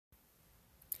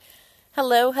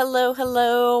Hello, hello,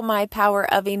 hello, my Power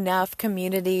of Enough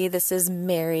community. This is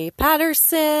Mary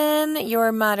Patterson,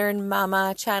 your modern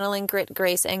mama, channeling grit,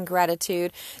 grace, and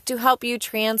gratitude to help you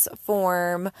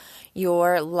transform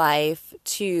your life,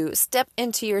 to step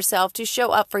into yourself, to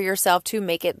show up for yourself, to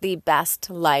make it the best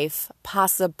life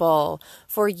possible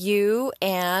for you,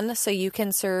 and so you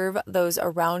can serve those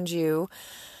around you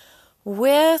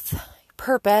with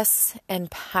purpose and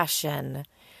passion.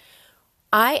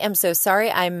 I am so sorry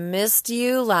I missed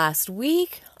you last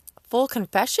week. Full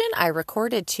confession, I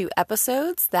recorded 2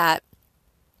 episodes that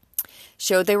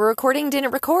showed they were recording,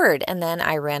 didn't record, and then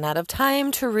I ran out of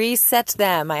time to reset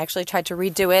them. I actually tried to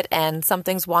redo it, and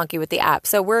something's wonky with the app.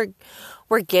 So we're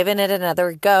giving it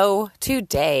another go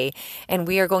today, and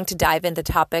we are going to dive into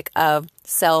the topic of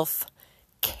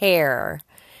self-care.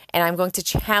 And I'm going to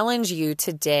challenge you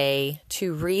today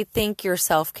to rethink your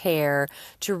self-care,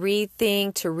 to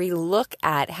relook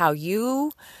at how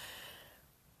you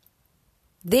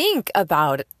think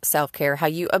about self-care, how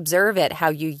you observe it, how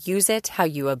you use it, how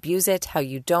you abuse it, how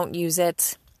you don't use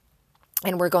it.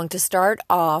 And we're going to start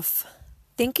off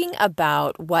thinking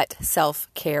about what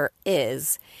self-care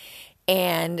is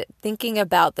and thinking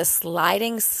about the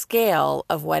sliding scale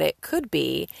of what it could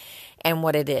be and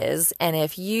what it is. And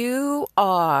if you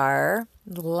are,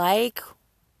 like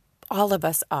all of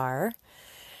us are,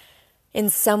 in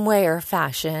some way or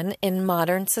fashion in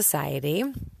modern society,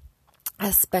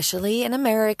 especially in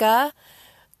America,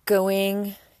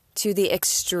 going to the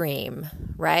extreme,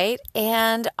 right?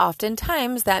 And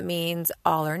oftentimes that means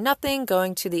all or nothing,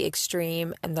 going to the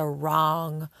extreme in the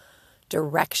wrong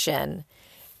direction.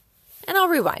 And I'll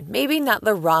rewind. Maybe not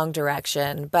the wrong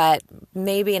direction, but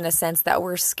maybe in a sense that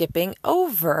we're skipping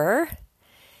over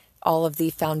all of the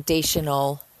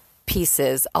foundational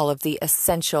pieces, all of the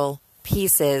essential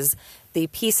pieces, the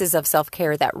pieces of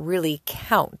self-care that really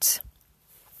count.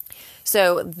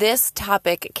 So this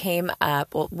topic came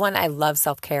up. Well, one, I love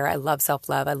self-care. I love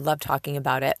self-love. I love talking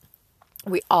about it.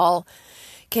 We all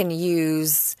can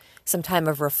use some time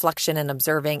of reflection and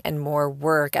observing and more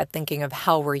work at thinking of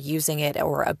how we're using it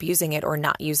or abusing it or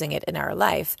not using it in our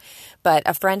life. But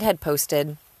a friend had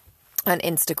posted on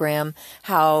Instagram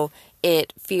how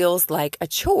it feels like a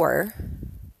chore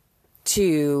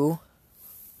to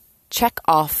check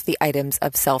off the items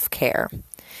of self-care.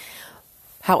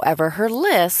 However, her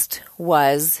list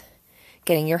was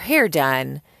getting your hair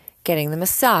done, getting the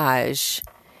massage,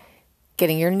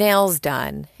 getting your nails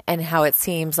done, and how it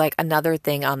seems like another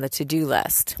thing on the to-do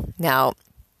list. Now,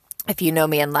 if you know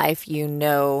me in life, you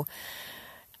know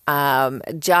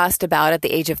just about at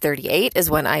the age of 38 is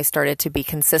when I started to be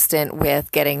consistent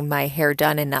with getting my hair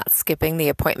done and not skipping the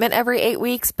appointment every 8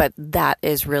 weeks. But that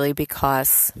is really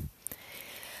because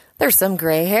there's some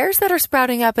gray hairs that are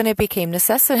sprouting up, and it became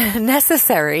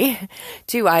necessary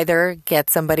to either get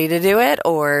somebody to do it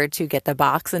or to get the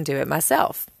box and do it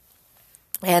myself.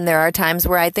 And there are times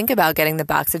where I think about getting the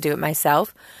box to do it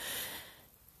myself,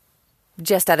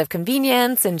 just out of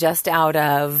convenience and just out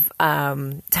of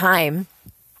time.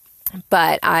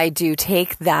 But I do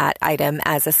take that item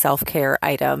as a self-care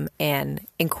item and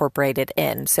incorporate it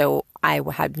in. So I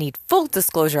need full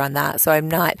disclosure on that. So I'm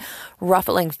not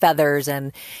ruffling feathers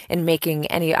and making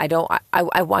any,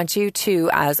 I want you to,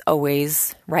 as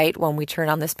always, right, when we turn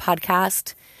on this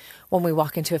podcast, when we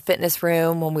walk into a fitness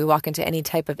room, when we walk into any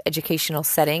type of educational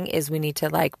setting, is we need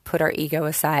to put our ego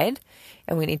aside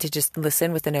and we need to just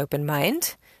listen with an open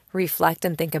mind, reflect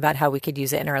and think about how we could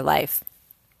use it in our life.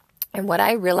 And what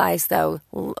I realized though,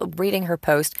 reading her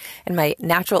post, and my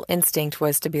natural instinct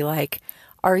was to be like,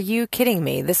 are you kidding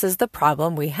me? This is the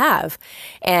problem we have.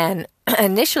 And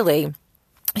initially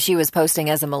she was posting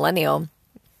as a millennial.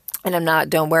 And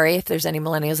don't worry if there's any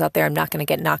millennials out there, I'm not going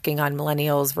to get knocking on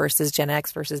millennials versus Gen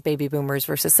X versus baby boomers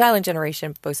versus silent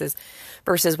generation versus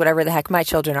whatever the heck my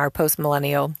children are,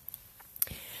 post-millennial.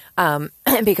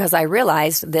 Because I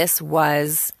realized this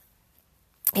was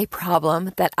a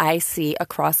problem that I see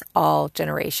across all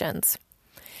generations,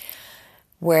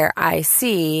 where I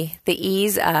see the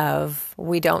ease of,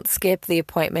 we don't skip the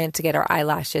appointment to get our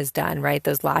eyelashes done, right?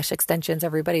 Those lash extensions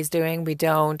everybody's doing. We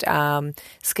don't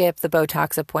skip the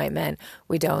Botox appointment.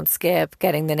 We don't skip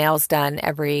getting the nails done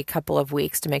every couple of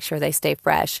weeks to make sure they stay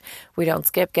fresh. We don't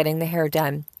skip getting the hair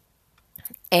done.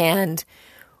 And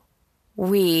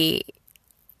we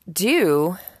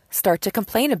do start to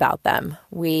complain about them.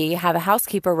 We have a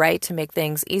housekeeper, right, to make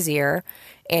things easier,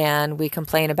 and we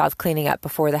complain about cleaning up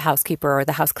before the housekeeper or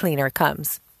the house cleaner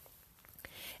comes.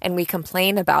 And we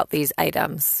complain about these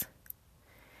items.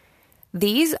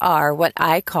 These are what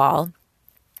I call,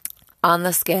 on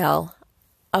the scale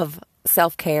of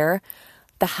self-care,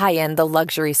 the high-end, the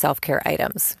luxury self-care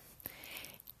items.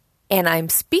 And I'm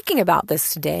speaking about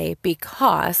this today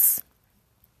because,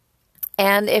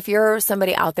 and if you're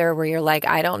somebody out there where you're like,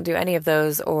 I don't do any of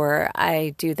those, or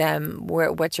I do them,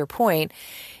 what's your point?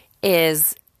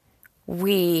 Is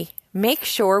we make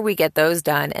sure we get those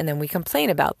done and then we complain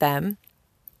about them.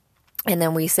 And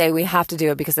then we say we have to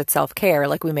do it because it's self-care.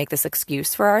 Like we make this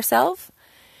excuse for ourselves,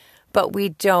 but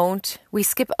we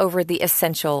skip over the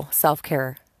essential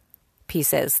self-care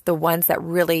pieces, the ones that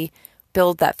really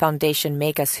build that foundation,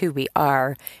 make us who we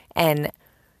are, and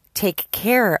take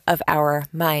care of our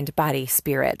mind, body,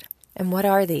 spirit. And what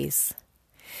are these?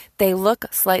 They look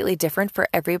slightly different for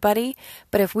everybody,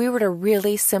 but if we were to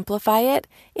really simplify it,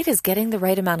 it is getting the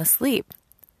right amount of sleep.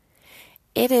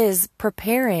 It is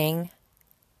preparing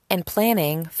and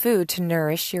planning food to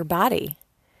nourish your body.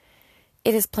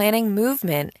 It is planning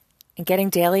movement and getting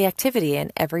daily activity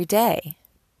in every day.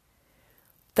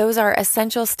 Those are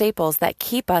essential staples that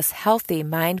keep us healthy,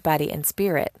 mind, body, and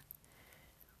spirit.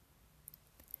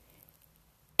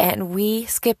 And we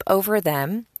skip over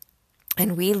them.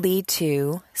 And we lead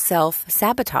to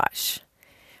self-sabotage.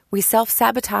 We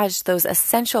self-sabotage those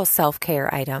essential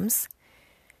self-care items,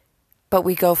 but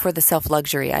we go for the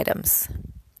self-luxury items.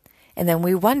 And then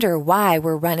we wonder why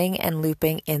we're running and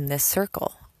looping in this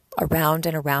circle, around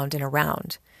and around and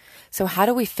around. So how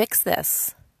do we fix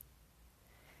this?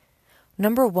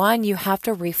 Number one, you have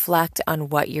to reflect on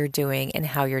what you're doing and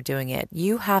how you're doing it.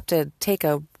 You have to take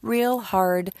a real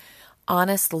hard,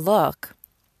 honest look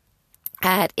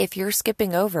at if you're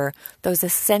skipping over those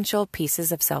essential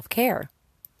pieces of self-care.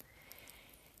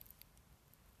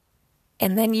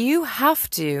 And then you have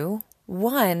to,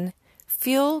 one,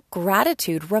 feel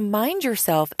gratitude. Remind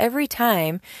yourself every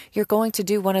time you're going to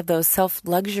do one of those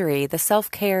self-luxury, the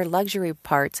self-care luxury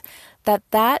parts,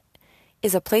 that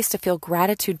is a place to feel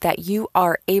gratitude that you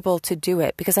are able to do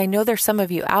it. Because I know there's some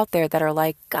of you out there that are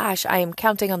like, gosh, I am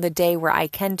counting on the day where I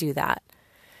can do that.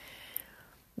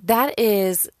 That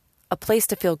is a place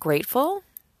to feel grateful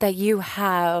that you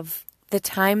have the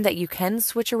time that you can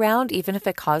switch around, even if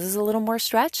it causes a little more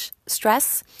stress,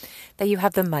 that you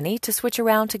have the money to switch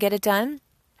around to get it done.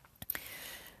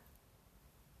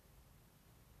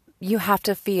 You have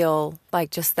to feel like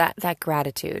just that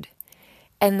gratitude.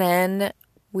 And then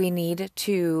we need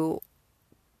to,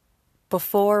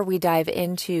 before we dive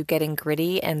into getting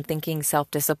gritty and thinking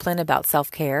self-discipline about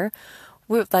self-care,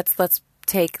 let's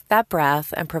take that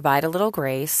breath and provide a little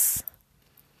grace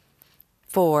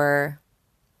for,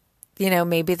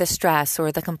 maybe the stress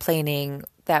or the complaining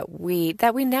that we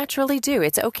naturally do.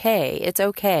 It's okay. It's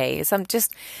okay.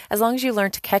 Just as long as you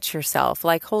learn to catch yourself,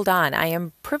 like, hold on, I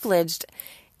am privileged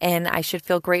and I should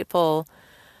feel grateful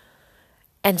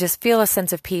and just feel a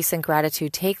sense of peace and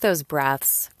gratitude. Take those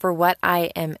breaths for what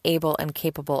I am able and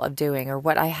capable of doing, or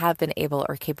what I have been able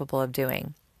or capable of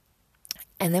doing.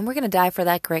 And then we're going to dive for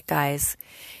that grit, guys.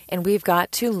 And we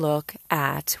have to look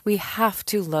at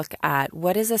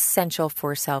what is essential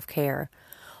for self-care.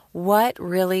 What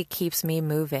really keeps me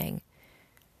moving?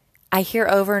 I hear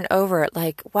over and over,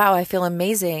 like, wow, I feel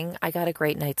amazing. I got a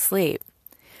great night's sleep.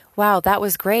 Wow, that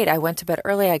was great. I went to bed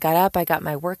early. I got up. I got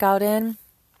my workout in.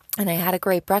 And I had a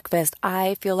great breakfast.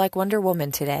 I feel like Wonder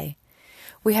Woman today.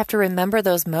 We have to remember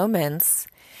those moments.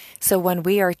 So when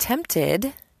we are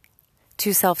tempted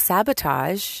to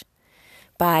self-sabotage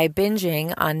by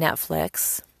binging on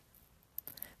Netflix,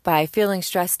 by feeling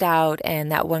stressed out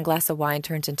and that one glass of wine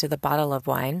turns into the bottle of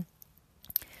wine,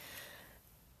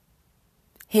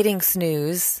 hitting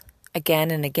snooze again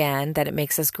and again, that it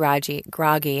makes us groggy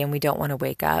and we don't want to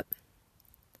wake up.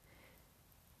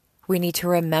 We need to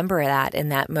remember that in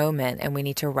that moment, and we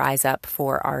need to rise up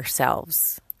for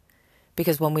ourselves.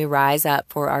 Because when we rise up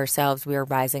for ourselves, we are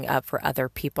rising up for other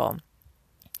people.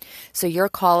 So your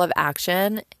call of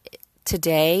action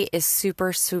today is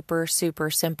super, super,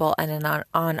 super simple. And then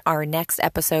on our next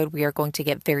episode, we are going to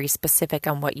get very specific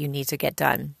on what you need to get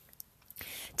done.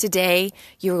 Today,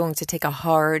 you're going to take a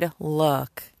hard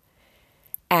look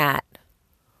at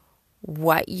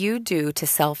what you do to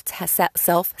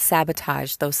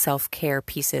self-sabotage those self-care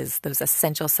pieces, those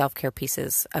essential self-care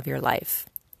pieces of your life.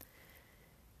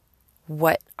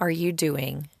 What are you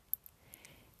doing?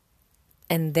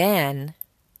 And then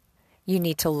you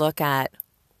need to look at,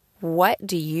 what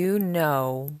do you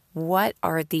know? What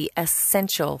are the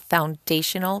essential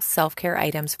foundational self-care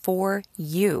items for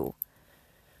you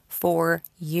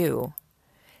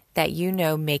that you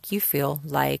know make you feel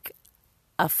like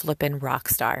a flippin' rock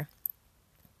star?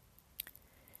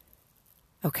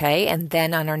 Okay, and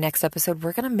then on our next episode,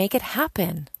 we're going to make it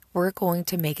happen. We're going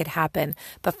to make it happen.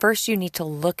 But first, you need to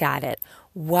look at it.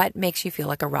 What makes you feel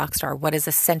like a rock star? What is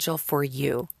essential for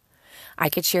you? I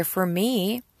could share for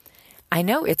me, I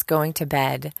know it's going to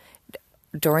bed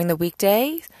during the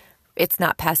weekday. It's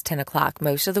not past 10 o'clock.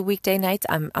 Most of the weekday nights,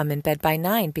 I'm in bed by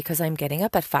 9 because I'm getting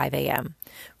up at 5 a.m.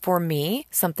 For me,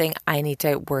 something I need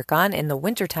to work on in the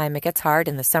wintertime, it gets hard.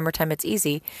 In the summertime, it's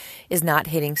easy, is not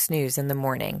hitting snooze in the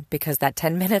morning, because that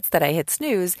 10 minutes that I hit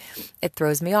snooze, it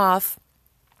throws me off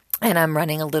and I'm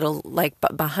running a little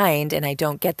behind, and I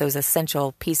don't get those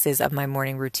essential pieces of my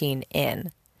morning routine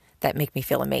in that make me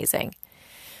feel amazing.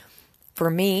 For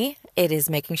me, it is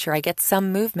making sure I get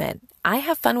some movement. I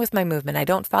have fun with my movement. I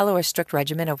don't follow a strict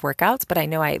regimen of workouts, but I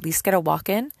know I at least get a walk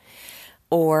in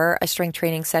or a strength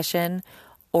training session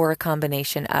or a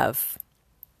combination of.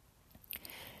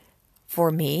 For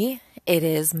me, it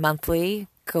is monthly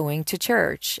going to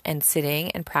church and sitting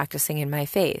and practicing in my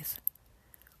faith.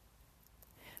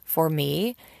 For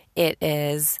me, it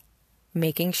is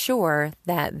making sure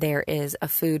that there is a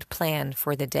food plan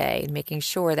for the day, making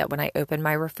sure that when I open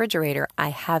my refrigerator, I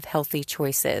have healthy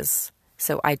choices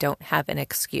so I don't have an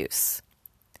excuse.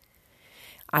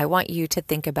 I want you to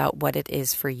think about what it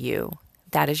is for you.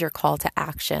 That is your call to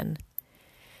action.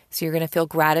 So you're going to feel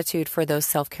gratitude for those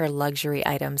self-care luxury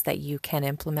items that you can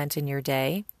implement in your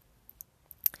day.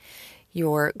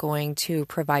 You're going to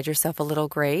provide yourself a little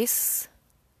grace,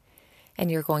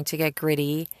 and you're going to get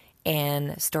gritty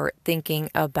and start thinking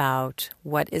about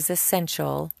what is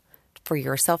essential for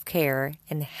your self-care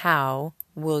and how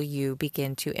will you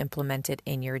begin to implement it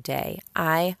in your day.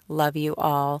 I love you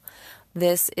all.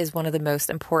 This is one of the most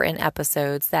important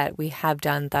episodes that we have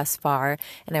done thus far,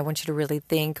 and I want you to really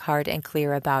think hard and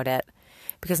clear about it.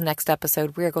 Because next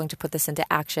episode, we are going to put this into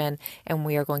action, and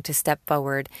we are going to step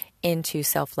forward into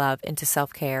self-love, into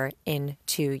self-care,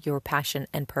 into your passion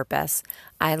and purpose.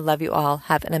 I love you all.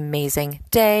 Have an amazing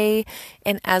day.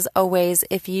 And as always,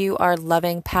 if you are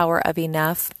loving Power of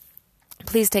Enough,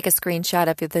 please take a screenshot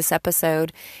of this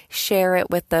episode, share it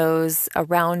with those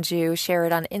around you, share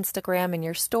it on Instagram in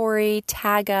your story,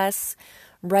 tag us,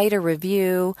 write a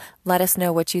review, let us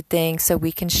know what you think so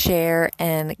we can share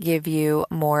and give you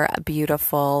more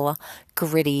beautiful,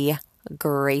 gritty,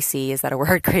 Gracie, is that a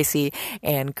word? Gracie,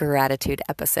 and gratitude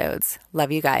episodes.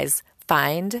 Love you guys.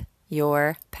 Find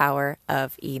your power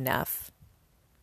of enough.